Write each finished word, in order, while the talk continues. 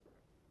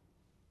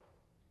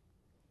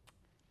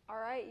All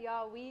right,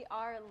 y'all, we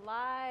are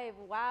live.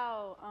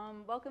 Wow.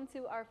 Welcome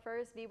to our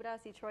first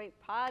Vibras Detroit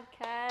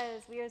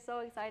podcast. We are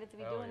so excited to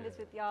be doing this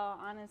with y'all,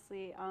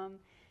 honestly.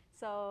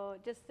 So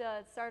just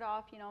to start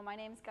off, my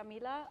name is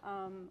Camila.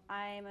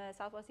 I'm a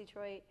Southwest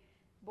Detroit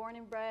born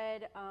and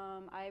bred.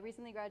 I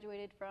recently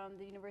graduated from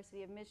the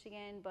University of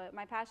Michigan, but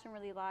my passion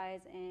really lies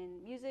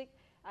in music.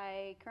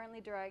 I currently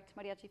direct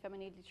Mariachi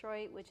Femenil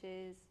Detroit, which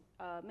is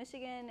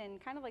Michigan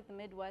and kind of like the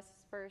Midwest's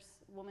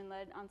first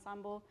woman-led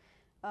ensemble.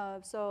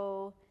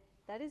 So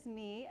that is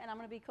me, and I'm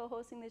going to be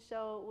co-hosting this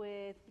show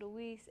with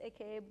Luis,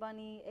 aka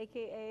Bunny,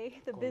 aka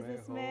the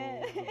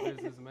businessman. The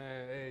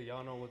businessman. Hey,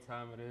 y'all know what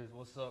time it is.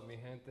 What's up, mi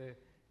gente?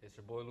 It's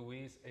your boy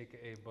Luis,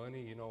 aka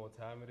Bunny. You know what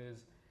time it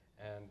is.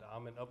 And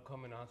I'm an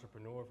upcoming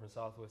entrepreneur from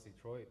Southwest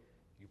Detroit.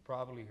 You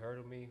probably heard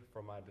of me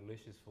from my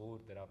delicious food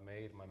that I've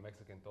made, my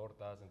Mexican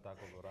tortas and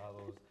tacos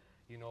dorados.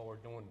 We're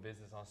doing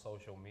business on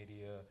social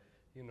media.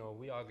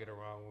 We all get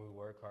around when we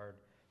work hard.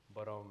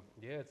 But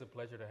yeah, it's a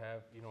pleasure to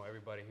have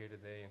everybody here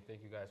today, and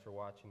thank you guys for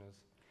watching us.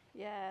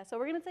 Yeah, so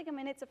we're gonna take a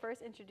minute to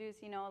first introduce,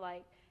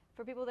 like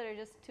for people that are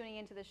just tuning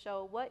into the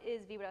show, what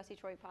is Vibras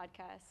Detroit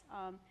podcast?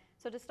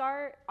 So to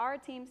start, our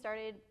team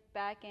started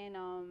back in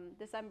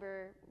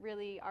December.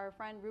 Really, our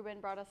friend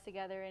Ruben brought us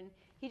together, and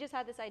he just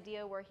had this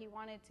idea where he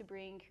wanted to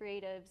bring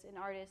creatives and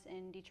artists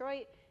in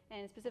Detroit,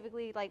 and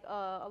specifically like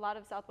a lot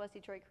of Southwest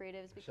Detroit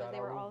creatives because Shout they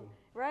out were all Ruben.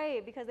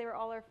 right because they were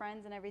all our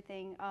friends and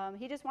everything.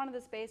 He just wanted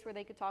the space where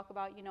they could talk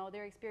about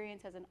their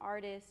experience as an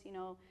artist,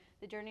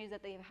 the journeys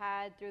that they've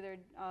had through their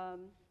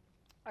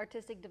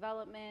artistic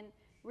development.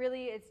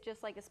 Really, it's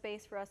just like a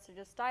space for us to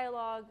just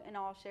dialogue and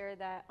all share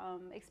that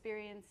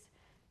experience.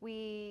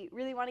 We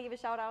really want to give a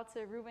shout out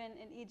to Ruben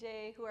and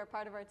EJ, who are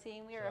part of our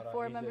team. We are Shout a out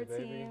 4-member EJ,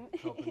 baby, team.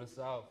 helping us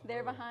out.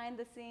 They're Really. behind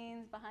the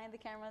scenes, behind the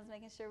cameras,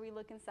 making sure we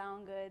look and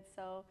sound good.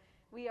 So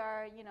we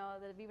are,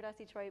 the Vibras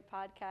Detroit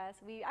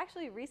podcast. We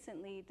actually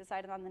recently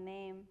decided on the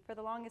name. For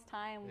the longest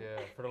time. Yeah,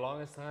 for the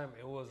longest time,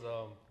 it was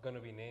gonna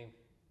be named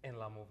En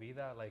La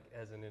Movida, like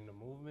as in the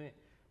movement,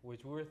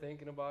 which we were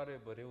thinking about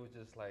it, but it was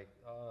just like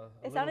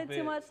it sounded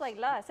too much like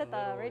La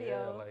Zeta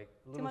radio. Yeah, like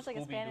too much like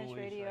a Spanish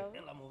Scooby-Doo-ish, radio. like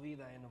En La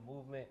Movida in the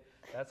movement.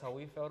 That's how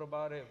we felt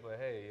about it. But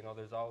hey,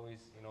 there's always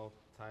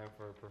time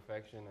for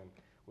perfection, and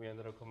we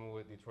ended up coming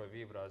with Detroit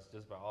Vibras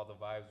just by all the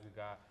vibes we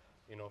got.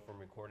 From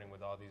recording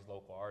with all these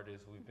local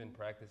artists. We've been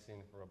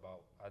practicing for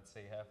about, I'd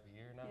say, half a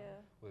year now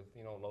with,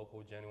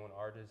 local, genuine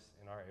artists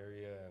in our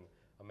area and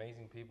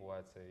amazing people,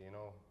 I'd say,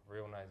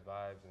 real nice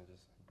vibes and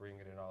just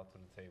bringing it all to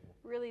the table.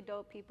 Really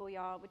dope people,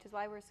 y'all, which is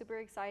why we're super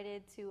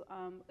excited to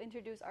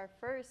introduce our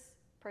first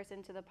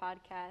person to the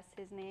podcast.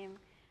 His name,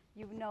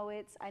 you know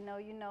it, I know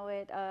you know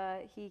it.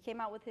 He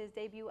came out with his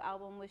debut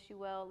album, Wish You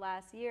Well,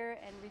 last year,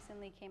 and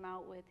recently came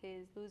out with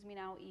his Lose Me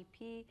Now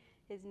EP.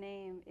 His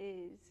name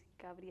is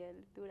Gabriel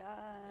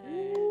Duran.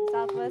 Hey.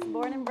 Southwest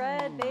born and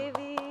bred,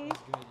 baby.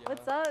 What's good,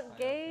 What's up,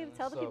 Gabe?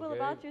 Tell the What's up, people Gabe?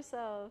 about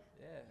yourself.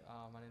 Yeah,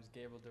 my name is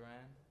Gabriel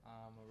Duran.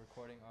 I'm a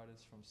recording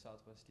artist from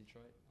Southwest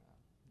Detroit.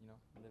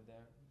 Lived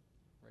there,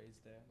 raised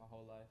there my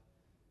whole life.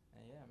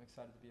 And yeah, I'm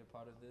excited to be a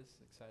part of this,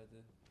 excited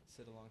to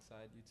sit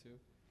alongside you two.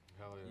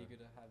 Hell yeah. Eager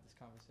to have this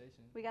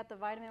conversation. We got the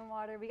vitamin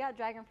water. We got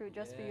dragon fruit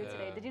just for you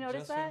today. Did you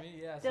notice just that? For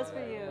me? Yeah, I Just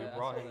saw for that. you. We Yeah, I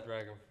brought saw him that.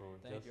 dragon fruit.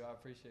 Thank you, I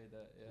appreciate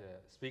that. Yeah.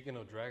 Speaking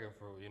of dragon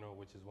fruit,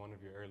 which is one of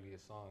your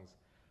earliest songs,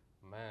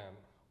 man,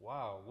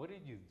 wow, what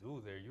did you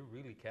do there? You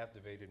really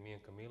captivated me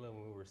and Camila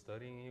when we were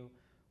studying you.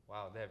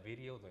 Wow, that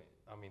video,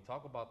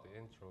 talk about the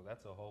intro.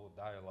 That's a whole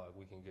dialogue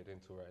we can get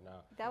into right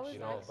now. That was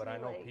actually but I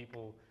know like,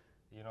 people,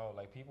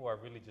 people are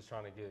really just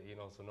trying to get,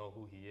 to know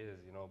who he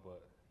is,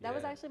 but that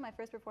was yeah. actually my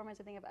first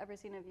performance I think I've ever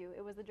seen of you.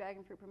 It was the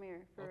Dragon Fruit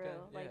premiere, for Okay,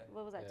 real. Like, yeah.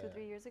 what was that, Yeah.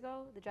 2-3 years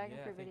ago? The Dragon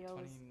yeah, Fruit I think video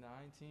was...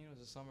 2019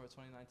 was the summer of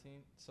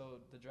 2019.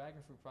 So the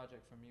Dragon Fruit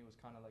project for me was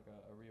kind of like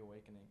a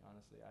reawakening,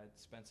 honestly. I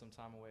spent some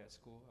time away at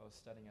school. I was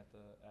studying at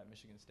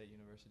Michigan State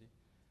University.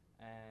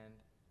 And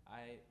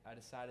I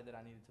decided that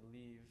I needed to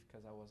leave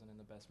because I wasn't in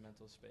the best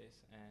mental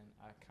space, and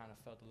I kind of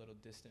felt a little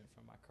distant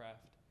from my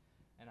craft,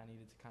 and I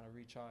needed to kind of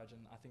recharge. And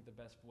I think the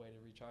best way to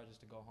recharge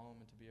is to go home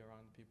and to be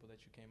around the people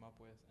that you came up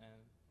with. And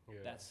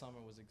that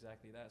summer was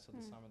exactly that. So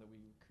the summer that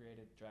we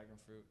created Dragon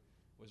Fruit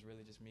was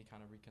really just me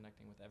kind of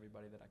reconnecting with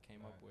everybody that I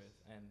came up with,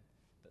 and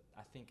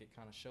I think it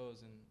kind of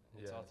shows in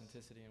its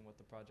authenticity and what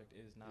the project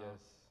is now.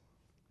 Yes.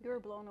 We were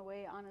blown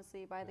away,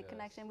 honestly, by the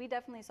connection. We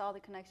definitely saw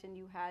the connection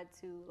you had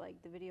to, like,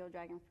 the video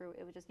Dragon Fruit.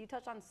 It was just, you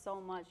touched on so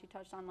much. You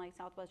touched on, like,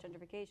 Southwest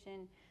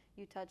gentrification.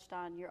 You touched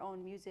on your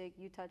own music.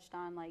 You touched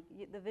on, like,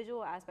 the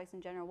visual aspects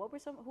in general.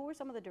 Who were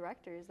some of the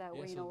directors that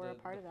were, so were a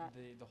part of that?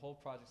 The whole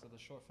project, so the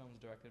short film is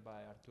directed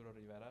by Arturo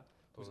Rivera,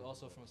 who's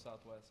also from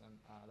Southwest, and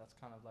that's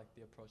kind of like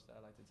the approach that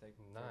I like to take.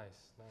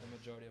 Nice. The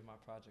majority of my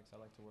projects, I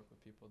like to work with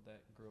people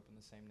that grew up in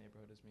the same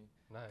neighborhood as me.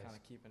 Nice. Kind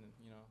of keeping it,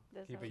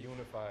 Keep it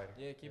unified.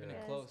 Yeah, keeping it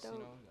Yeah, close. it's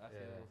dope. I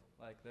feel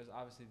like there's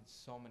obviously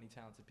so many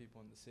talented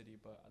people in the city,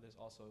 but there's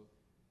also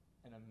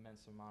an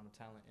immense amount of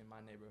talent in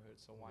my neighborhood.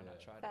 So why not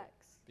try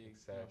Facts. to be,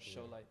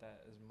 show like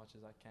that as much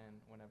as I can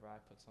whenever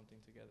I put something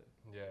together.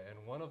 Yeah,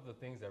 and one of the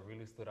things that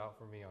really stood out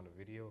for me on the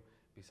video,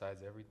 besides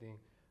everything,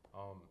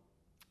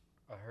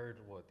 I heard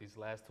these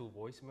last two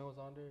voicemails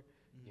on there.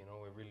 Mhm. You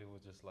know, it really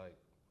was just like,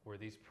 were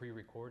these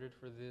pre-recorded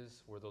for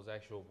this? Were those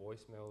actual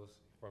voicemails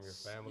from your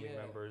family Yeah.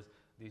 members?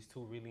 These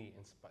two really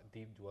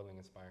deep dwelling,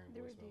 inspiring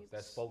They were voicemails deep.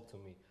 that spoke to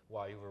me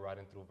while you were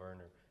riding through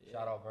Werner. Yeah.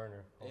 Shout out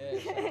Werner.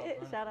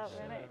 Yeah, Shout out for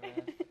Werner.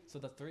 man. So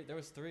there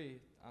was three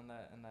on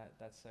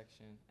that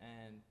section,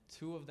 and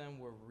two of them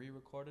were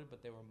re-recorded,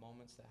 but they were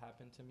moments that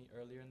happened to me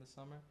earlier in the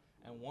summer.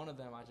 And one of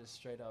them, I just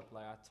straight up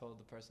I told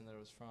the person that it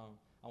was from.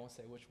 I won't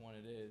say which one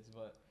it is,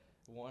 but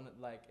one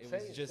it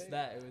was just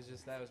that. It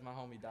was my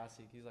homie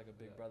Dasik. He's like a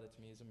big brother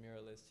to me. He's a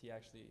muralist. He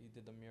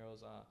did the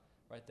murals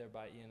right there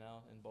by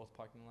E&L in both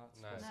parking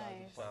lots. Nice.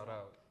 Nice. Shout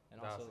out. And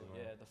also, Dasi,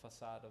 man. the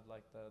facade of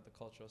the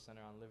cultural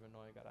center on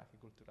Livernois, Garaje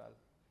Cultural.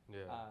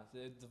 Yeah.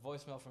 The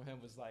voicemail from him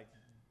was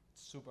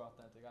super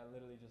authentic. I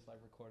literally just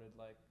recorded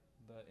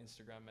the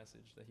Instagram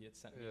message that he had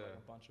sent me,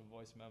 a bunch of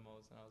voice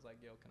memos, and I was like,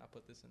 "Yo, can I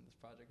put this in this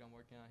project I'm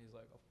working on?" He's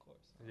like, "Of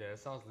course." Yeah, it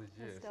sounds legit.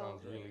 That's It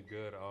sounds dope. really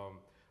good.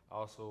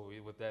 Also,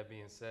 with that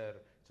being said,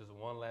 just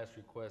one last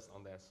request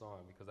on that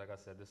song, because like I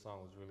said, this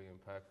song was really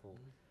impactful.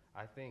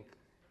 I think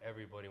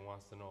everybody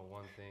wants to know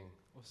one thing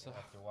What's up?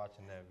 after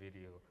watching that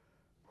video.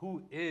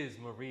 Who is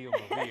Maria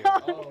Maria?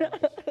 Oh,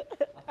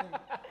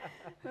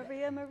 I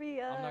think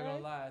Maria. I'm not gonna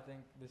lie. I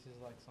think this is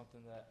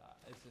something that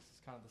it's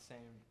kind of the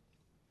same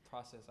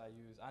process I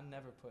use. I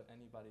never put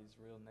anybody's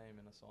real name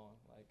in a song.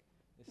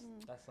 That's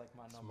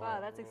my number. Wow,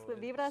 one that's rule.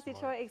 Vibras Smart.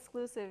 Detroit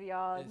exclusive,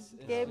 y'all. It's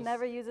Gabe just-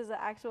 never uses an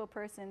actual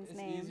person's It's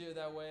name. easier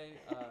that way.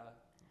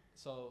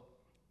 So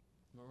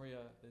Maria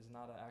is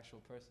not an actual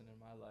person in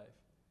my life,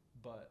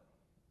 but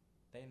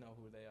they know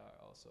who they are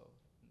also.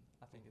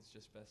 I think it's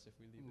just best if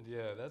we leave it.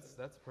 Yeah,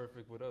 that's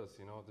perfect with us.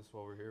 You know, this is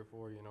what we're here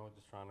for. You know,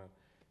 just trying to,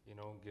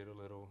 get a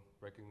little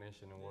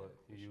recognition in what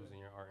for you use sure. in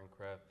your art and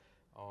craft.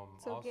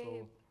 So Also,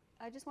 Gabe,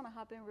 I just want to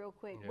hop in real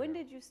quick. When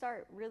Yeah. did you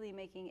start really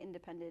making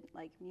independent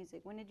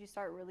music? When did you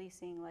start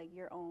releasing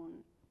your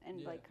own and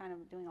Yeah. kind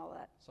of doing all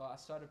that? So I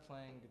started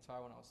playing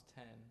guitar when I was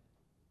 10.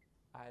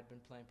 I had been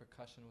playing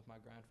percussion with my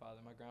grandfather.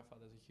 My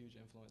grandfather is a huge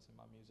influence in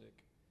my music.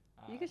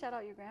 You can shout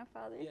out your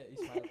grandfather. Yeah,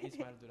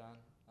 Ismail Duran.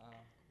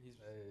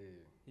 hey,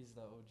 He's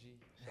the OG.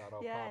 shout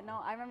out Yeah, Papa. no,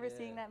 I remember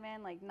seeing Yeah. that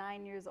man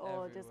 9 years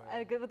old, just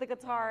Everywhere. with the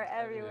guitar Nice,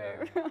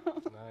 everywhere.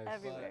 Nice.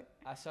 Everywhere.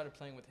 But I started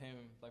playing with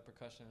him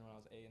percussion when I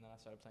was 8, and then I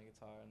started playing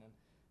guitar, and then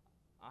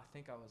I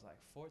think I was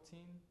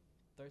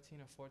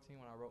 13 or 14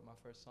 when I wrote my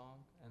first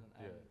song, and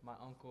Yeah. my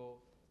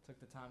uncle took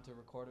the time to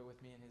record it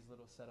with me in his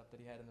little setup that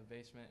he had in the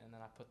basement, and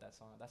then I put that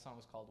song. That song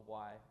was called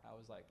Why. I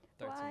was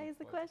 13. Why is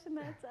the 14. question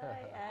that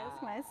I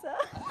ask myself?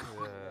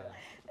 Yeah.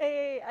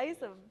 Hey, I used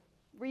to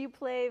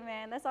replay,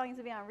 man. That song used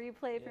to be on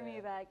replay for me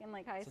Yeah. back in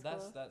high So school.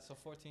 that's that. So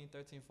 13,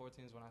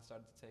 14 is when I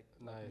started to take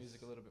Nice.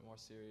 music a little bit more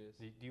serious.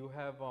 Do you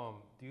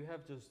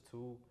have just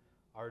two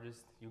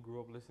artists you grew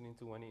up listening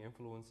to? Any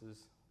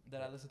influences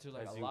That I listen to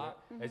as a you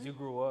lot. as you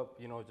grew up?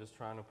 Just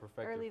trying to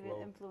perfect Early your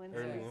flow. influences.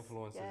 Early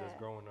influences as Yeah.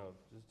 growing up.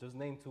 Just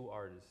name two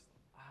artists.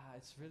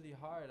 It's really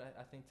hard.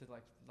 I think to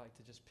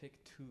to just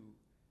pick two.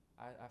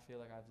 I feel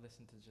like I've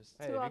listened to just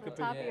Hey, Two if off you the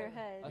could top pick- of your a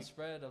head.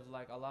 spread of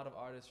a lot of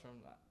artists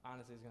from.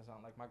 Honestly, it's gonna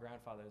sound like my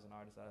grandfather is an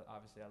artist that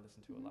obviously I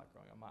listened to a lot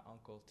growing up. My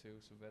uncle too,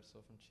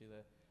 Subverso from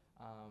Chile.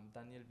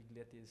 Daniel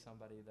Biglietti is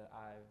somebody that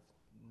I've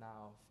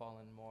now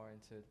fallen more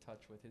into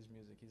touch with his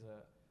music. He's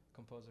a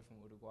composer from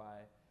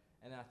Uruguay,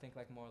 and then I think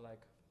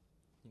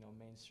more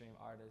mainstream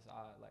artists.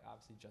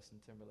 Obviously Justin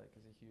Timberlake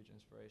is a huge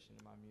inspiration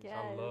in my music.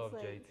 Yeah, I love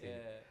it's JT. Yeah.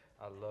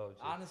 I love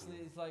JT. Honestly,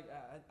 it's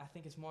I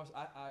think it's more.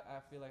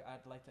 I feel like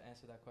I'd like to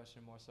answer that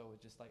question more so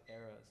with just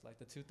eras,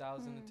 the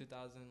 2000 and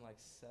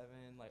 2007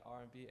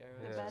 R&B era.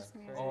 The is best just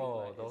music. crazy.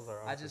 Oh, those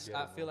are I feel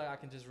unforgettable. like I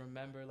can just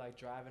remember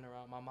driving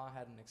around. My mom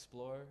had an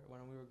Explorer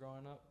when we were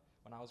growing up,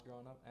 when I was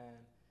growing up, and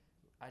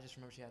I just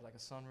remember she had a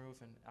sunroof,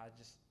 and I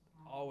just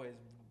always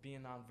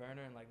being on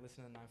Werner and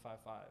listening to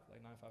 955.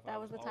 955. That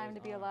was the time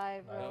to be on.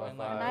 alive, bro. 955.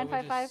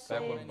 955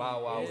 Back when played.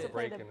 Bow Wow I was used to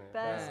play the breaking it.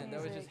 best Man,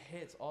 there were just music.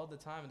 hits all the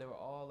time. They were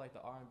all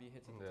the R&B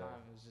hits at the Yeah.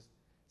 time. It was just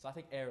so I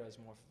think eras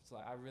more. So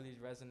I really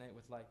resonate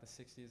with the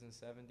 60s and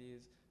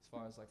 70s as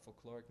far as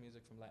folkloric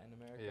music from Latin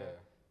America.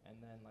 Yeah. And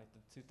then the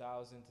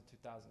 2000 to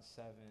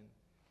 2007,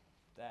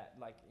 that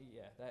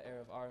that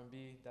era of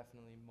R&B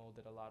definitely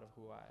molded a lot of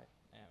who I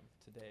am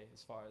today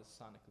as far as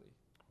sonically.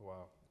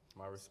 Wow.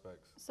 My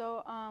respects.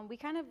 So we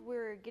kind of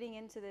were getting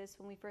into this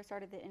when we first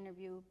started the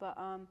interview, but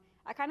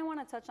I kind of want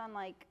to touch on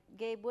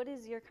Gabe, what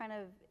is your kind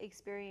of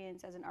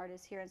experience as an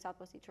artist here in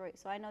Southwest Detroit?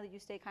 So I know that you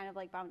stay kind of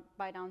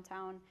by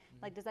downtown.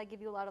 Does that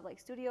give you a lot of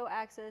studio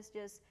access?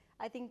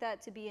 I think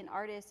that to be an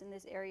artist in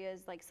this area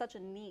is such a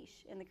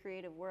niche in the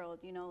creative world.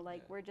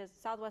 We're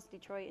just Southwest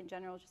Detroit in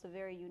general is just a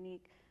very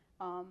unique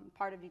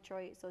part of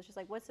Detroit. So it's just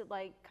what's it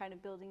like kind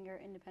of building your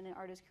independent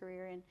artist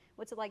career, and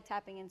what's it like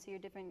tapping into your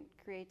different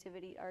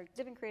creativity or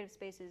different creative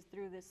spaces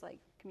through this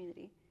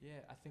community?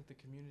 Yeah, I think the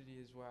community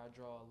is where I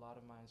draw a lot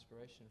of my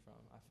inspiration from.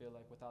 I feel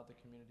like without the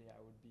community,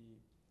 I would be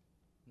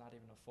not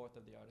even a fourth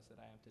of the artist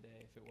that I am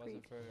today if it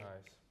wasn't for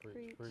Nice.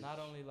 Preach. not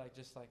only like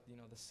just like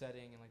the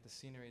setting and like the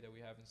scenery that we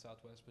have in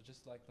Southwest, but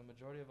just like the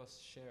majority of us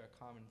share a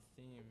common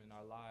theme in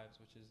our lives,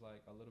 which is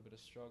like a little bit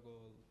of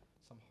struggle,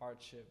 some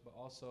hardship, but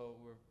also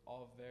we're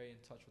all very in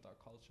touch with our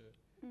culture.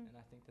 And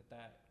I think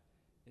that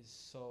is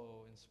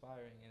so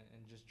inspiring,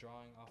 and just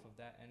drawing off of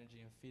that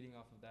energy and feeding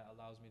off of that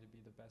allows me to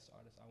be the best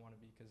artist I want to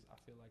be, because I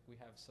feel like we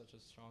have such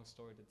a strong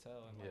story to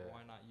tell, and like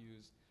why not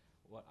use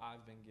what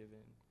I've been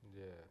given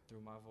through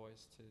my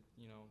voice to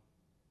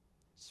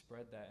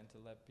spread that and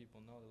to let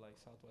people know that like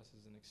Southwest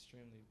is an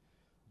extremely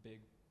big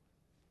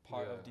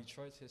part of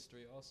Detroit's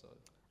history also.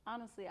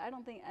 Honestly, I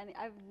don't think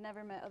I've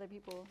never met other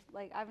people.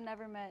 Like, I've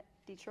never met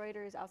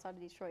Detroiters outside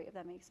of Detroit, if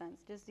that makes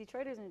sense. Just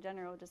Detroiters in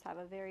general just have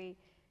a very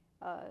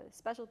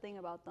special thing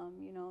about them,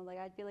 you know. Like,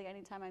 I feel like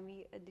anytime I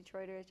meet a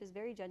Detroiter, it's just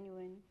very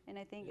genuine, and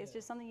I think it's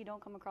just something you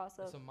don't come across.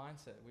 It's a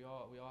mindset. We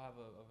all have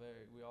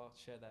we all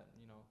share that,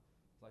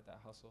 like that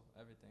hustle,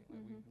 everything.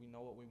 Like we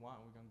know what we want.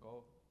 We're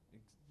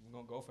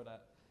gonna go for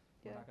that.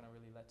 We're not gonna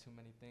really let too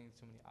many things,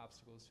 too many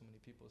obstacles, too many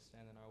people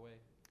stand in our way.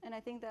 And I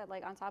think that,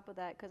 like, on top of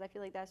that, because I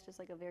feel like that's just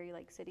like a very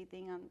like city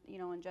thing on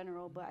in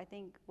general. But I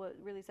think what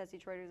really sets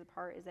Detroiters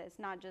apart is that it's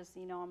not just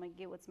I'm gonna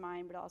get what's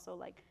mine, but also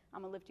like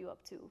I'm gonna lift you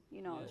up too.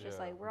 It's just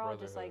like we're all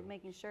just like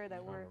making sure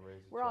that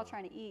we're all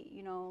trying to eat,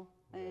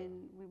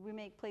 and we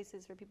make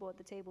places for people at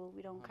the table.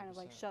 We don't 100%. kind of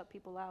like shut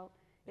people out.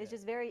 It's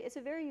just it's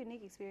a very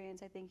unique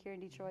experience, I think, here in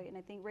Detroit, and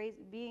I think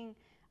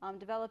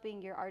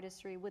developing your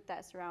artistry with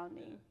that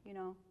surrounding,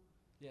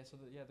 Yeah, so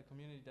the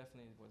community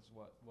definitely was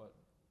what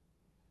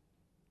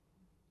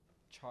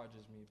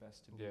charges me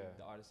best to be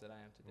the artist that I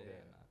am today.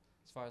 And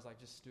as far as like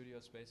just studio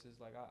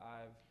spaces, like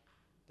I've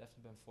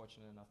definitely been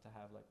fortunate enough to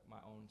have like my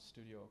own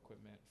studio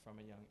equipment from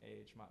a young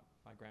age.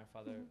 My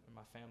grandfather and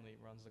my family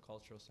runs the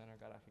cultural center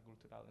Garaje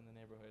Cultural in the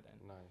neighborhood, and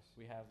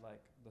we have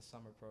like the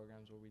summer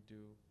programs where we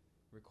do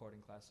recording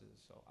classes.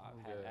 So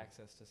I've had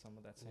access to some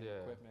of that same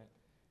equipment,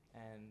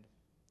 and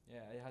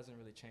it hasn't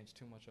really changed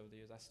too much over the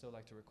years. I still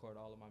like to record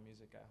all of my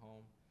music at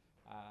home.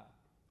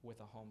 With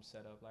a home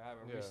setup. Like I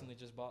recently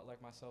just bought like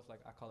myself,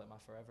 like I call it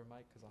my forever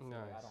mic, because I feel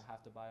like I don't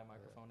have to buy a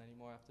microphone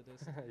anymore after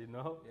this. Yeah,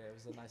 it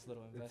was a nice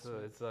little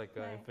investment. It's like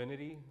an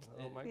Infinity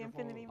microphone. The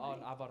Infinity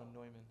mic. I bought a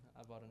Neumann.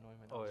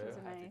 Oh, I was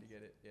yeah? happy to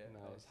get it. Yeah,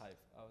 Nice. I was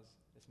hyped.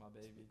 It's my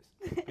baby.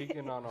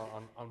 Speaking on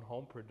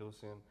home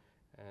producing,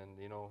 and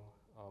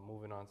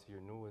moving on to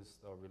your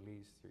newest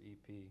release, your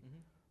EP,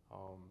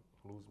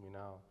 Lose Me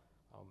Now.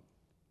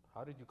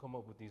 How did you come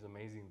up with these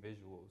amazing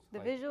visuals? The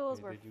visuals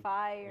were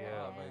fire,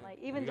 man. Like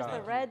even just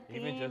the red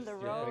theme, the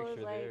rose,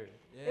 like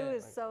it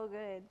was so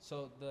good.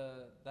 So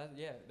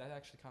that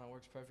actually kind of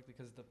works perfectly,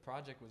 because the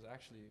project was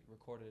actually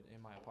recorded in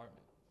my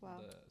apartment.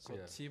 Wow.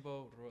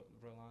 Thibaut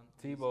Roland.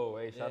 Thibaut,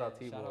 hey, shout out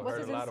Thibaut. What's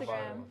his Heard a lot about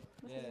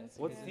Instagram? him.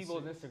 What's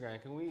Thibaut's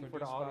Instagram? Can we, for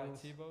the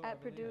audience? Thibaut,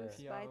 at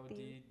produced by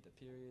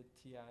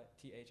THIBAULT.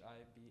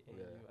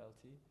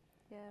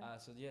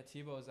 Yeah.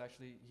 Thibaut is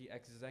actually, he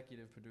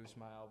executive produced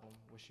my album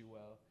Wish You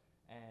Well,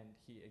 and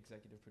he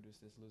executive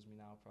produced this Lose Me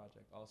Now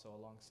project, also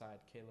alongside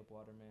Caleb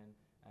Waterman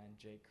and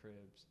Jay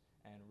Cribbs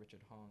and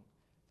Richard Hong.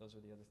 Those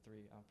were the other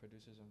three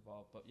producers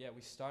involved. But yeah,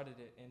 we started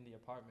it in the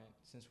apartment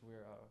since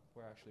we're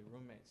actually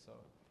roommates. So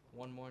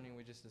one morning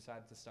we just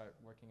decided to start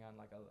working on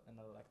like an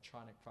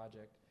electronic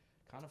project,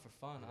 kind of for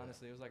fun.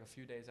 Honestly, it was like a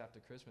few days after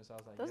Christmas. I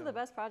was like, those are the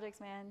best projects,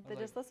 man.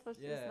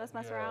 Let's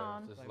mess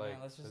around.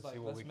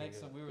 Let's make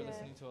some. We were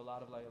listening to a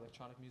lot of like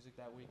electronic music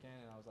that weekend,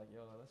 and I was like,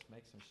 let's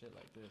make some shit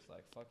like this.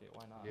 Like, fuck it,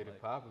 why not? Get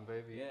it popping,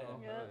 baby.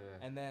 Yeah.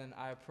 And then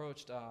I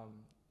approached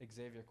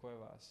Xavier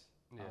Cuevas,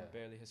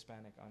 Barely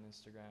Hispanic on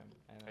Instagram.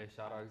 And hey,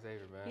 shout out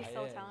Xavier, man. He's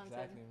so talented.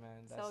 Exactly,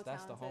 man.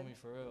 That's the homie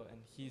for real, and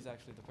he's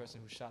actually the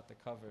person who shot the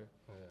cover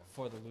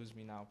for the Lose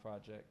Me Now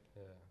project.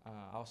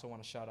 I also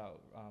want to shout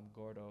out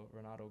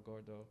Renato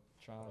Gordo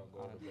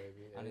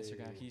on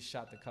Instagram. He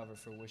shot the cover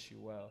for Wish You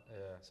Well.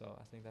 So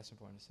I think that's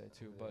important to say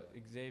too. But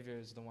Xavier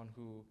is the one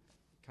who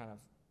kind of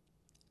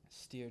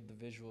steered the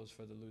visuals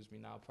for the Lose Me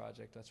Now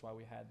project. That's why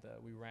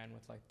we ran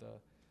with like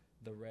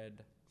the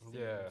red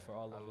for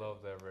all of it. I love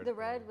that red. The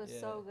red was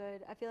so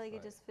good. I feel like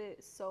it just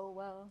fit so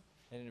well.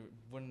 And it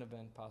wouldn't have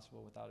been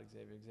possible without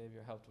Xavier.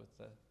 Xavier helped with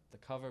the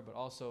cover, but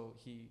also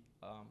he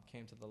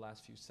came to the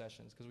last few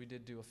sessions, because we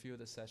did do a few of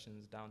the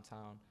sessions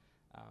downtown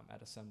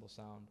at Assemble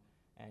Sound,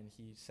 and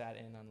he sat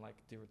in on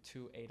there were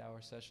 2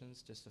 8-hour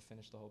sessions just to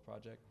finish the whole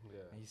project.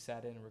 And he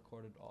sat in and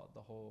recorded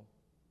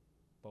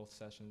both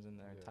sessions in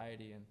their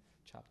entirety and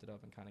chopped it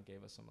up and kind of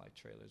gave us some like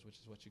trailers, which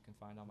is what you can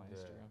find on my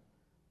Instagram.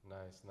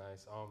 Nice.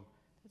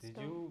 Did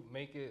you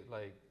make it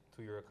like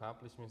to your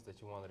accomplishments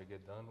that you wanted to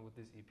get done with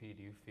this EP?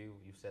 Do you feel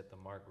you set the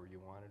mark where you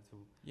wanted to?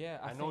 Yeah,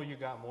 I know you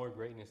got more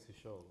greatness to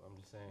show. I'm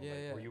just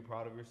saying. Were you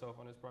proud of yourself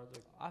on this project?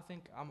 I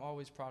think I'm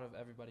always proud of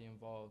everybody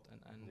involved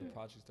and the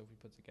projects that we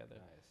put together.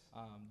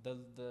 Nice.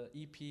 The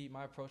EP,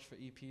 my approach for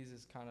EPs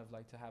is kind of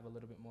like to have a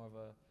little bit more of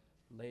a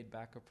laid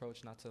back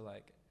approach, not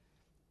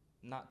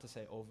to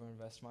say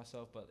overinvest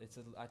myself, but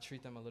I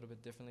treat them a little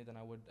bit differently than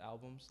I would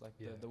albums. Like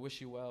the Wish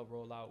You Well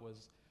rollout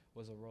was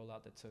was a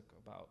rollout that took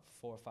about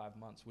 4 or 5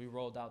 months. We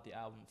rolled out the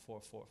album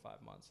for 4 or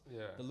 5 months.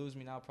 Yeah. The Lose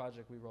Me Now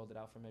project, we rolled it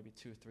out for maybe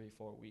 2, 3,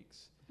 4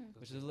 weeks, Mm.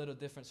 which is a little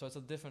different. So it's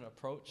a different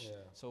approach. Yeah.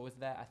 So with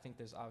that, I think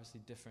there's obviously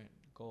different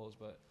goals,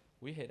 but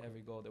we hit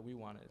every goal that we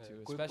wanted Yeah.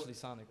 to, Quick especially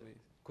sonically.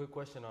 Quick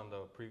question on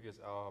the previous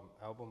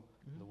album,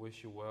 Mhm. The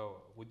Wish You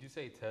Well. Would you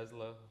say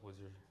Tesla was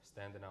your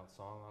standing out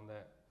song on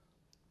that?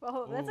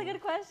 Oh, that's a Ooh,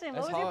 good question. What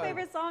that's was your hard.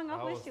 favorite song I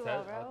off was Wish You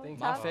Well, Tes- I bro? think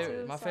My Top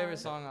favorite, two my favorite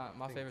songs. song,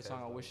 my think favorite song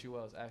on Tesla. Wish You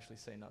Well is actually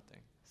Say Nothing.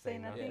 Say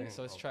Nothing. Yeah,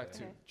 so it's track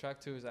two. Okay. Track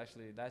two is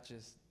actually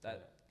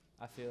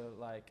I feel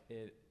like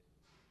it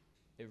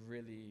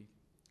really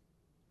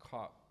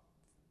caught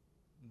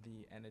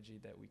the energy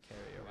that we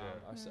carry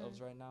around Yeah.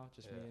 ourselves right now.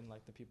 Just Yeah. me and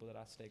like the people that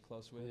I stay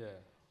close with.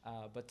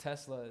 Yeah. But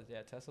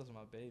Tesla's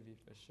my baby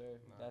for sure.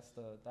 Nice.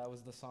 That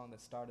was the song that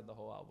started the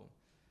whole album.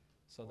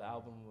 So the Wow.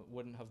 album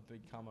wouldn't have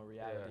become a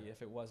reality Yeah.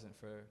 if it wasn't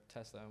for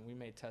Tesla. And we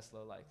made Tesla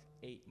like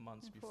 8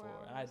 months In 4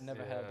 before, and I'd hours.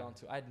 never Yeah.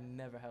 I'd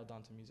never held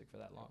on to music for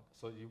that long.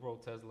 So you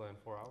wrote Tesla in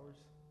 4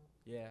 hours?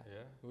 Yeah.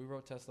 Yeah. We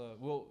wrote Tesla.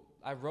 Well,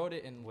 I wrote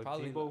it in With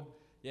probably. Tebow?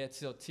 Yeah,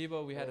 so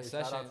Tebow, we had a Hey,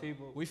 shout session. out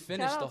Tebow. We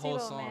finished Shout the out whole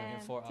Tebow, song man.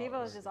 in 4 Tebow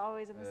hours. is just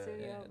always in the Yeah.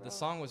 studio, Yeah, bro. the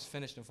song was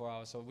finished in 4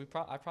 hours, so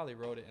I probably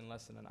wrote it in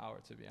less than an hour,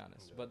 to be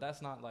honest. Yeah. But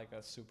that's not like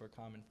a super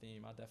common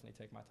theme. I'll definitely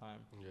take my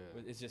time. Yeah.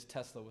 But it's just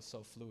Tesla was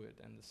so fluid,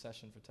 and the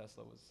session for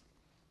Tesla was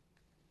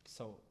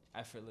so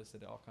effortless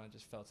that it all kind of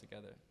just fell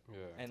together. Yeah.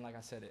 And like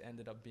I said, it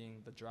ended up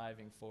being the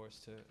driving force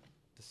to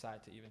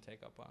decide to even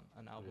take up on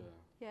an album.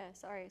 Yeah.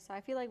 Yes, all right. So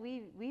I feel like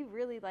we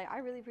really like, I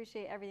really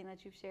appreciate everything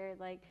that you've shared.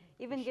 Like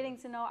even sure. getting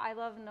to know, I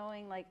love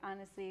knowing like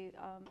honestly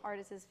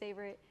artists'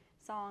 favorite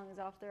songs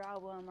off their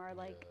album, or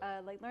like Yeah.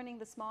 like learning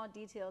the small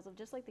details of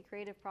just like the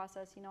creative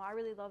process. You know, I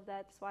really love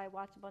that. That's why I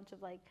watch a bunch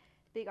of like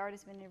big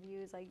artist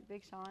interviews, like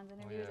Big Sean's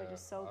interviews are Yeah,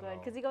 just so I good know.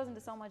 because he goes into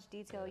so much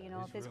detail, Yeah, you know,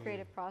 he's of his really-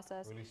 creative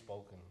process. Really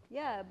spoken.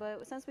 Yeah,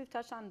 but since we've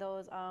touched on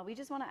those, we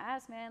just want to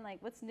ask, man,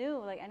 like what's new?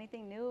 Like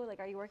anything new? Like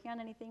are you working on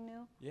anything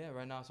new? Yeah,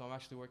 right now, so I'm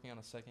actually working on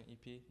a second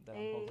EP that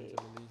I'm hoping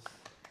to release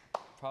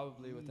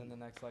probably within the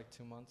next like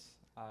 2 months.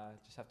 I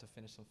just have to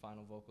finish some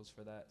final vocals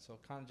for that. So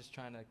kind of just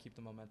trying to keep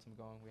the momentum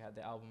going. We had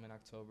the album in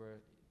October.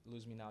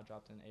 Lose Me Now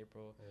dropped in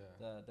April.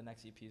 Yeah. The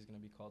next EP is going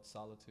to be called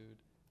Solitude.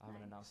 I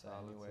haven't Nice. announced that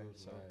anywhere, Solitude,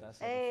 so nice. that's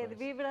like Hey, the the first.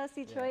 Viva Las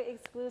Detroit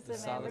exclusive,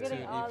 The man. We're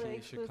getting Solitude all the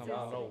EP should come exclusives.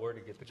 out. Y'all know where to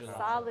get the July.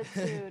 content.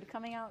 Solitude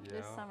coming out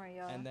this Yeah. summer,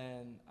 y'all. And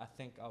then I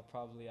think I'll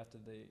probably, after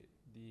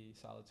the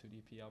Solitude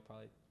EP, I'll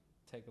probably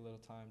take a little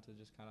time to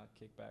just kind of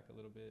kick back a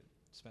little bit,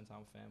 spend time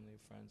with family,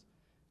 friends.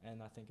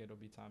 And I think it'll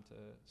be time to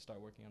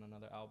start working on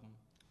another album.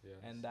 Yes.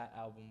 And that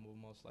album will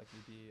most likely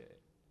be,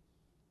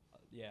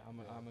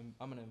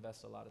 I'm gonna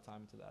invest a lot of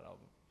time into that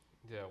album.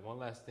 Yeah, one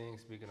last thing,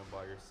 speaking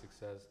about your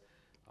success,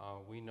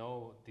 we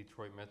know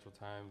Detroit Metro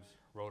Times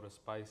wrote a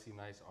spicy,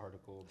 nice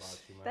article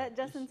about you, man. That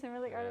Justin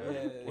Timberlake Yeah. article.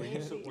 Were you,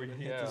 Crazy. were you,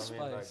 Hit yeah, the I mean,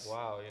 like, spice.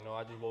 wow, you know,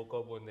 I just woke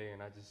up one day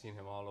and I just seen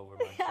him all over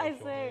my I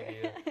social swear.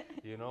 media.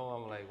 You know,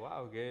 I'm like,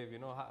 wow, Gabe, you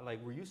know, how,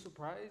 like, were you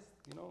surprised?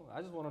 You know,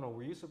 I just want to know,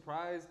 were you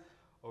surprised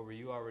or were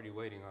you already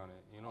waiting on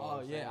it? You know, what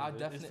I'm Yeah, saying? I There's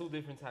definitely- two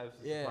different types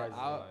of Yeah, surprises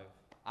in life.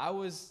 I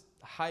was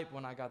hyped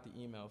when I got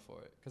the email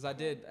for it, because I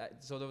did.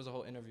 So there was a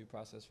whole interview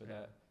process for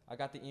Yeah. that. I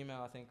got the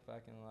email, I think,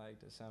 back in like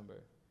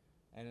December,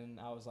 and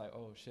then I was like,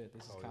 oh shit,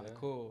 this is Oh, kind of yeah?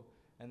 cool.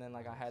 And then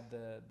like I had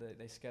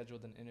they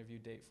scheduled an interview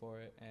date for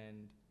it,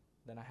 and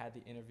then I had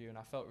the interview, and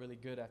I felt really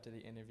good after the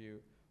interview.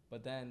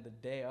 But then the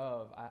day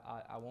of,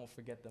 I won't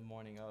forget the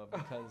morning of,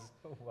 because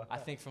I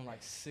think from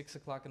like 6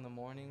 o'clock in the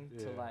morning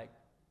to Yeah. like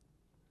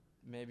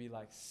maybe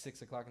like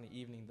 6 o'clock in the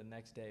evening the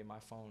next day, my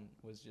phone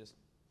was just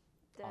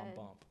on Dead.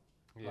 bump.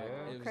 Yeah. Like,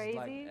 it was Crazy.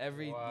 like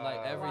every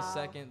Wow.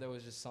 second there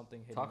was just something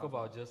hitting. Talk my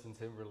about phone. Justin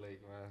Timberlake,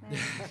 man.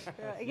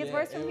 Girl, it gets Yeah,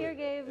 worse from it here, wa-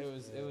 Gabe.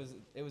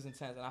 It was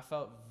intense, and I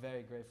felt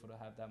very grateful to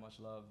have that much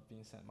love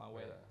being sent my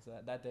way. Yeah. So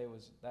that day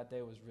was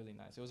really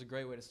nice. It was a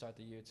great way to start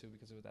the year too,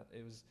 because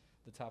it was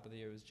the top of the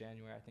year. It was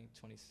January, I think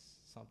 20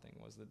 something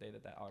was the day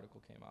that article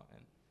came out,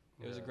 and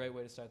it was a Yeah. great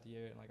way to start the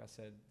year. And like I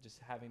said, just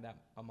having that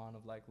amount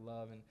of like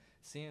love and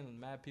seeing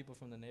mad people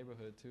from the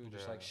neighborhood too,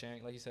 just like Yeah.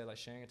 sharing, like you said, like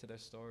sharing it to their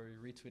story,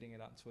 retweeting it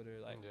on Twitter,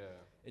 like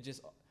Yeah.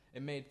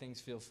 it made things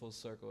feel full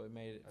circle. It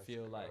made it That's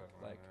feel good, like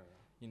man,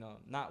 you know,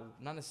 not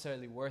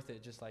necessarily worth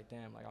it, just like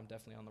damn, like I'm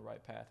definitely on the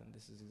right path, and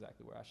this is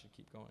exactly where I should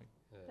keep going.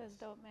 yeah. That's Yes.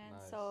 dope, man.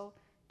 Nice. So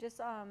just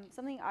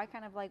something I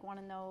kind of like want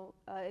to know,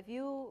 if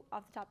you,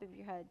 off the top of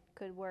your head,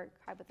 could work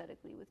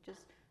hypothetically with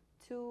just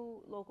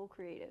 2 local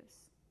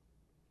creatives,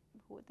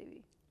 who would they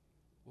be?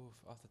 Oof,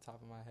 off the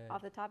top of my head.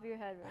 Off the top of your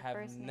head,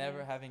 first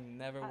Having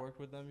never I- worked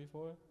with them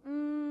before.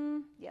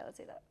 Yeah, let's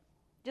say that.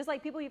 Just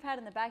like people you've had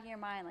in the back of your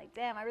mind, like,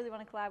 damn, I really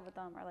want to collab with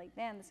them, or like,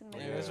 damn, this is gonna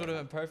be Yeah, this good. would have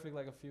been perfect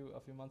like a few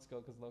months ago,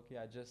 because low-key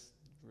I just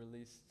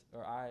released,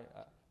 or I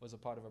was a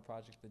part of a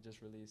project that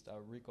just released.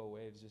 Rico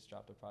Waves just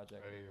dropped a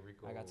project. Hey,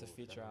 Rico, I got to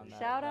feature on that.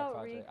 Shout that out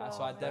project. Rico,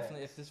 So I man.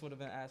 definitely, if this would have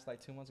been asked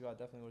like 2 months ago, I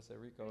definitely would have said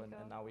Rico, Rico.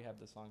 and now we have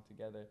the song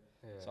together.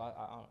 Yeah. So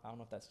I don't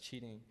know if that's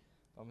cheating.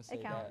 I'm gonna say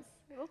It counts.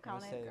 We'll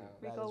count say it. that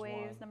Rico is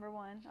Waves, one.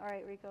 #1. All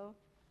right, Rico.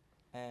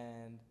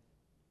 And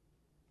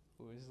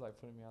ooh, this is like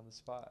putting me on the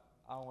spot.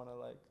 I don't want to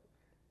like.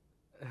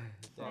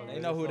 all They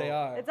good. know who they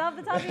are. It's off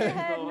the top of your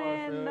head, No hard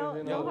man. feelings, No,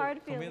 you no know. hard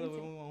Camila, feelings.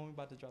 when we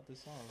about to drop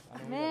this song? I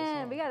know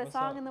Man, we got a What's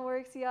song up? in the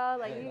works, y'all.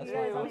 Like, Hey, you that's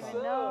guys my don't fault.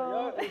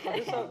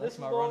 even know. This is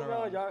my going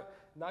runaround. on.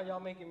 Now y'all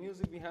making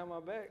music behind my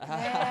back.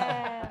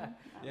 Man.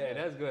 Yeah,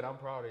 that's good. I'm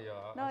proud of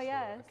y'all. No, I swear.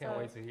 yeah, I can't so-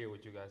 wait to hear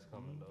what you guys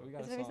coming though. We got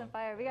It's a gonna be song. some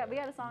fire. We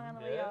got a song on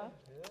the way, y'all.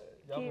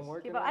 Y'all been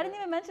working keep up. on I didn't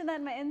even mention that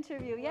in my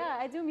interview. Yeah,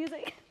 I do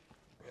music.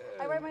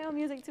 I write my own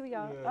music too,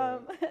 y'all. Yeah.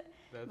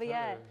 That's But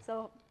yeah, her.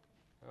 so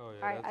Oh, yeah,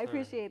 all right, that's I her.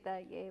 appreciate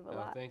that, Gabe, a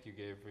lot. Thank you,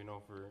 Gabe, for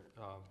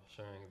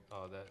sharing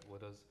that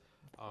with us.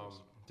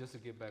 Just to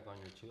get back on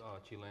your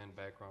Chilean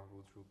background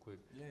roots real quick.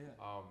 Yeah.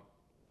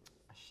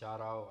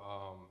 Shout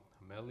out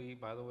Melly,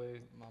 by the way,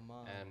 My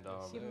mom. and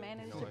She you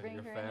managed know, to bring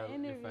your, her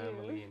in the your interview.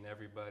 family and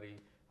everybody.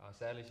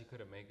 Sadly, she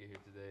couldn't make it here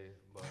today,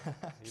 but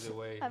either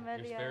way, your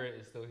Amelia. spirit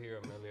is still here,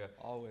 Amelia.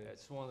 Always. I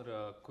just wanted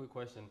a quick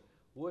question.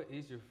 What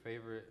is your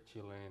favorite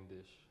Chilean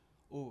dish?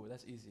 Ooh,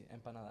 that's easy.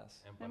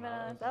 Empanadas.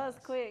 Empanadas. That was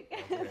Empanadas. quick.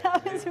 Okay.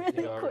 That was You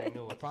really already quick.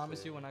 knew what I to promise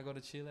say. you, when I go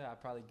to Chile, I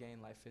probably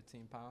gain like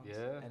 15 pounds.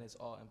 Yeah? And it's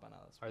all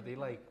empanadas. Are they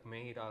like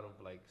made out of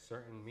like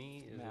certain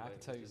meat? Is Man, it I like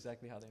can tell you just-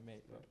 exactly how they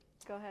make, bro.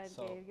 Go ahead,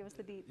 So, Gabe. Give us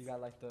the deets. You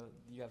got like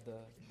you have the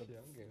Shit,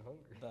 I'm getting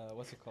hungry.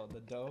 what's it called? The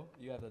dough.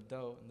 You have the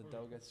dough, and the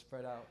dough gets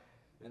spread out.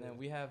 And then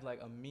we have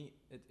like a meat.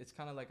 It's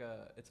kind of like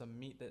it's a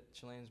meat that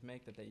Chileans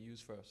make that they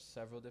use for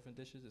several different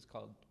dishes. It's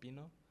called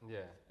pino, Yeah.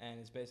 and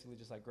it's basically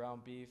just like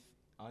ground beef,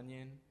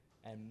 onion,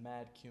 and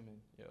mad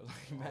cumin.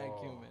 Like mad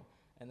Oh. cumin.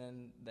 And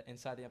then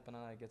inside the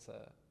empanada gets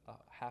a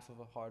half of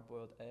a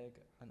hard-boiled egg,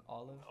 an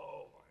olive,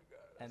 Oh my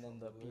god. and then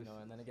the pino,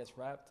 and then it gets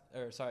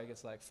it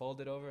gets like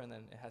folded over, and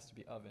then it has to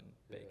be oven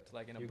baked,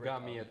 like in a You brick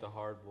got me oven. at the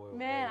hard boiled.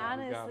 Man,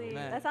 You got honestly, me.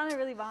 Man. that sounded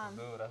really bomb.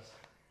 Dude, that's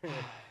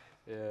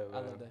yeah, man. I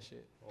love that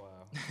shit. Wow,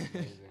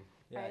 amazing.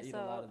 Yeah, Alright, I eat a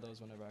lot so- of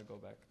those whenever I go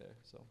back there.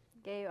 So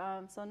Gabe,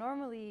 so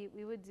normally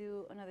we would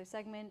do another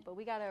segment, but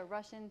we gotta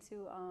rush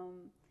into.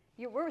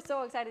 We're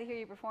so excited to hear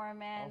you perform,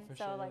 man. for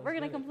So sure, like let's we're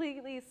gonna get it.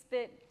 completely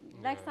spit.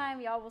 Next Yeah. time,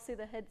 y'all will see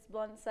the Hits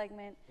Blunt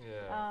segment.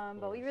 Yeah. of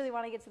But we course. really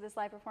want to get to this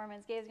live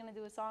performance. Gabe's gonna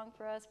do a song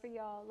for us, for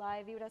y'all,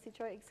 live. Viva That's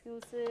Detroit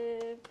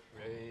exclusive.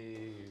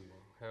 Hey,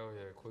 hell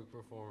yeah! Quick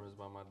performance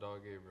by my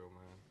dog Gabriel,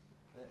 man.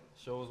 Yeah.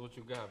 Show us what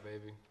you got,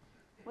 baby.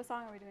 What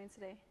song are we doing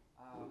today?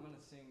 I'm gonna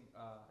sing.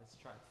 It's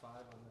track 5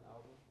 on the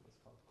album. It's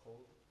called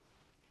Cold.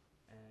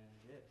 And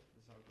yeah, this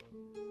is how it goes.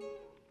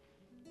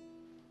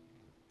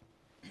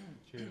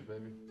 Cheers,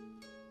 baby.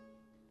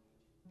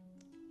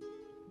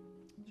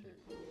 Cheers.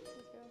 Let's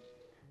go.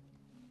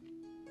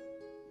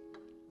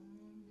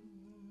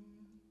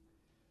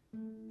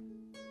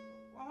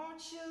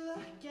 Won't you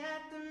look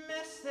at the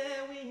mess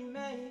that we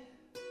made?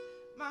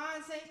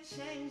 Minds ain't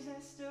changed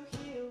and still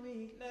here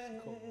we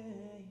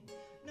lay.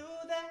 Knew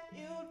that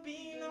you'd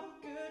be no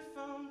good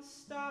from the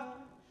start.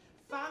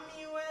 Find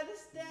me where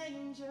there's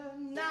danger.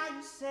 Now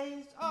you say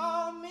it's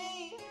all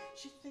me.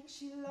 She thinks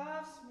she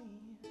loves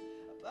me,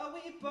 but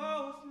we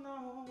both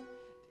know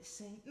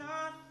this ain't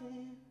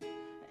nothing.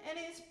 And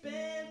it's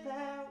been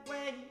that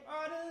way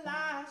all the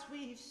lies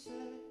we've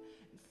said.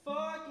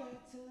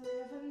 Forget to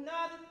live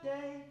another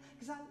day.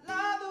 'Cause I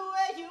love the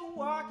way you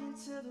walk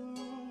into the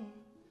room.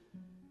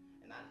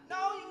 And I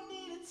know you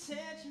need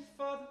attention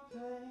for the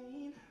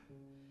pain.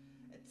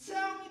 And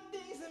tell me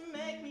things that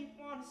make me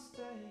wanna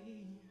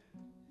stay.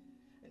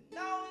 And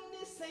knowing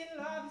this ain't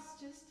love,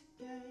 it's just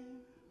a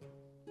game.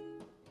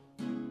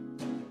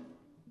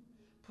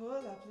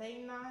 Pull up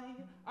late night,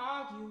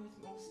 argue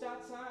with most our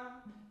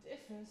time.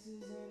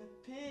 Differences in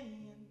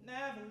opinion,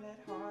 never let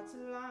hearts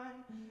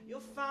align. You'll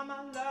find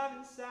my love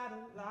inside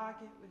a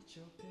locket with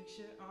your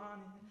picture on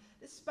it.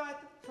 Despite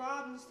the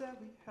problems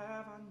that we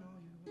have, I know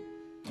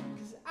you.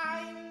 'Cause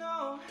I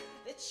know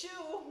that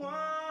you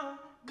want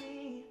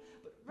me,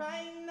 but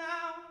right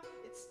now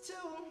it's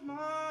too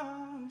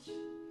much.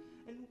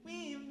 And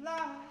we've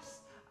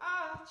lost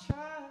our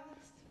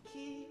trust.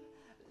 Keep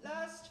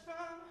lust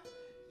from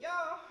your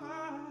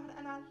heart.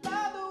 And I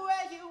love the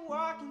way you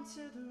walk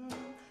into the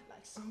room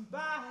like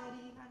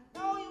somebody. I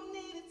know you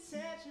need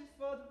attention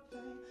for the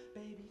pain.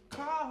 Baby,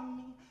 call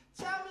me.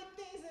 Tell me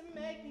things that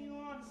make me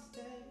wanna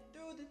stay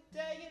through the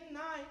day and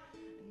night.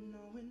 And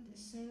knowing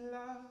this ain't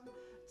love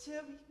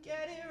till we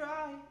get it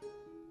right.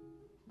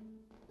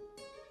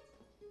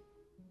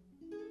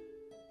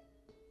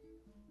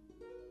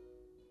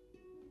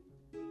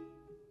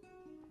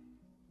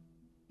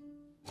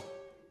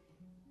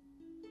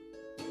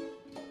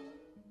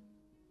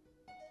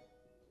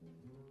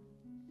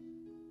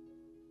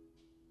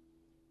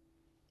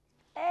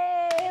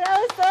 Hey, that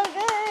was so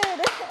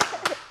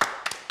good.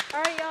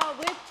 All right, y'all.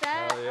 With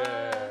that, Oh,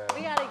 yeah.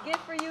 we got a gift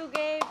for you,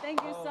 Gabe.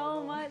 Thank you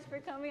so much for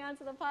coming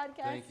onto the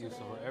podcast. Thank you today.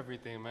 for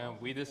everything, man.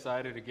 We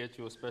decided to get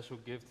you a special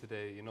gift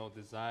today. You know,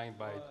 designed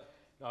by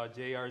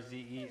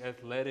JRZE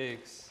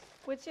Athletics.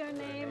 What's your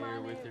name Right here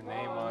on with it? your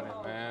name on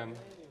it, man.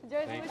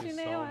 Jersey, Thank what's you your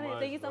name so on it? much,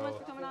 Thank you so much bro.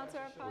 for coming out to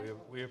our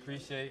podcast. We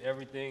appreciate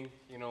everything,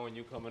 you know, when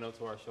you coming up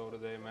to our show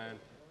today, man.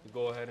 You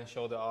go ahead and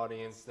show the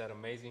audience that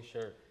amazing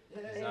shirt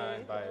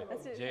designed by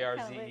That's it.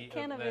 JRZE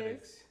Cannabis.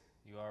 Athletics.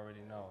 You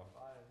already know.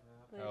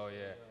 accomplished. Oh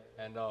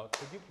yeah. And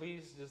could you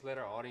please just let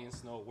our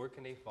audience know where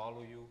can they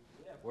follow you?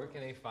 Yeah, Where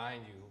can they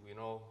find you? You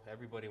know,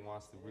 everybody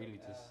wants to really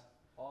just.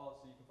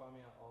 so you can find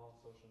me on all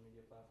social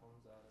media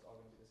platforms. It's all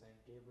gonna be the same.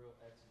 Gabriel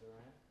X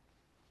Durant.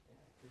 Yeah,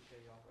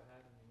 appreciate y'all for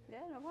having me.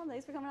 Yeah, no problem.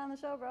 Thanks for coming on the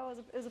show, bro.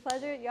 It was a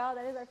pleasure. Y'all,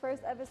 that is our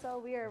first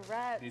episode. We are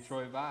wrapped.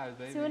 Detroit vibes,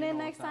 baby. Tune You in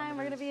know next what time.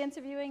 We're it going to be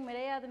interviewing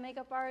Medea, the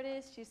makeup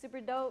artist. She's super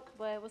dope,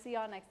 but we'll see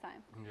y'all next time.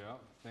 is. Yeah.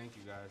 Thank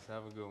you guys.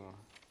 Have a good one.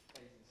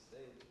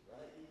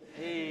 Right?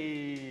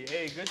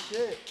 Hey, good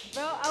shit.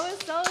 Bro, I was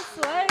so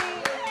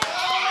sweaty.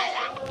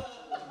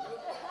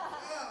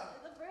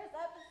 The first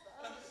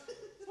episode.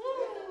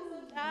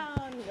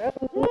 Down, bro.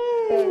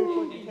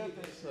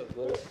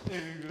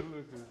 Hey, good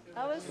looking.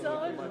 I was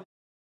so